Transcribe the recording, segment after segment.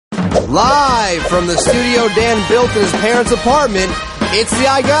Live from the studio Dan built in his parents' apartment, it's the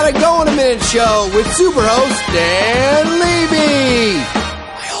I Gotta Go in a Minute show with superhost Dan Levy.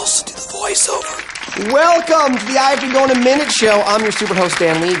 I also do the voiceover. Welcome to the I Have to Go in a Minute show. I'm your superhost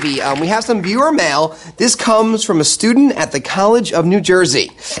Dan Levy. We have some viewer mail. This comes from a student at the College of New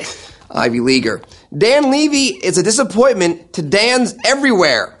Jersey. Ivy Leaguer. Dan Levy is a disappointment to Dans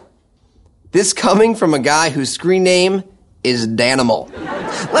everywhere. This coming from a guy whose screen name is Danimal.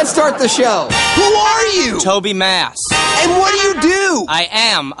 Let's start the show. Who are you? Toby Mass. And what do you do? I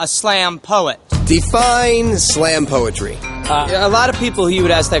am a slam poet. Define slam poetry. A lot of people who you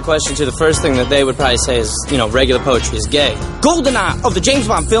would ask that question to, the first thing that they would probably say is, regular poetry is gay. GoldenEye of the James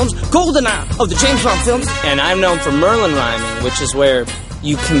Bond films. GoldenEye of the James Bond films. And I'm known for Merlin rhyming, which is where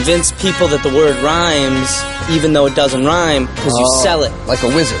you convince people that the word rhymes even though it doesn't rhyme because you sell it. Like a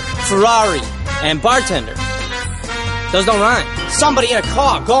wizard. Ferrari and bartender. Those don't rhyme. Somebody in a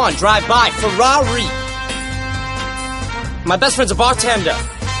car, go on, drive by. Ferrari. My best friend's a bartender.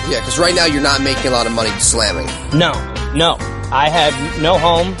 Yeah, because right now you're not making a lot of money slamming. No. I had no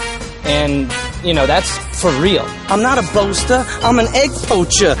home, and, that's for real. I'm not a boaster. I'm an egg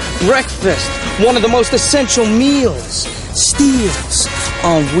poacher. Breakfast. One of the most essential meals. Steals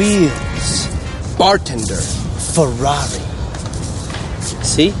on wheels. Bartender. Ferrari.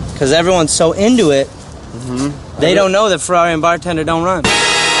 See? Because everyone's so into it, they don't know that Ferrari and bartender don't rhyme.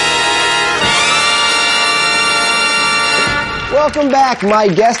 Welcome back. My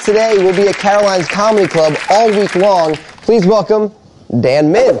guest today will be at Caroline's Comedy Club all week long. Please welcome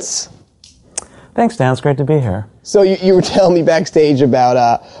Dan Mintz. Thanks, Dan. It's great to be here. So you were telling me backstage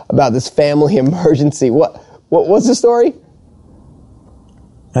about this family emergency. What's the story?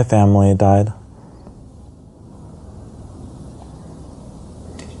 My family died.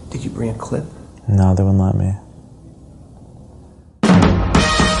 Did you bring a clip? No, they wouldn't let me.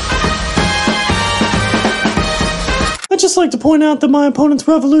 I'd just like to point out that my opponents,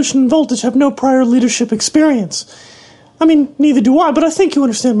 Revolution and Voltage, have no prior leadership experience. I mean, neither do I, but I think you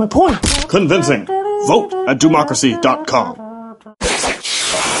understand my point. Convincing. Vote at democracy.com.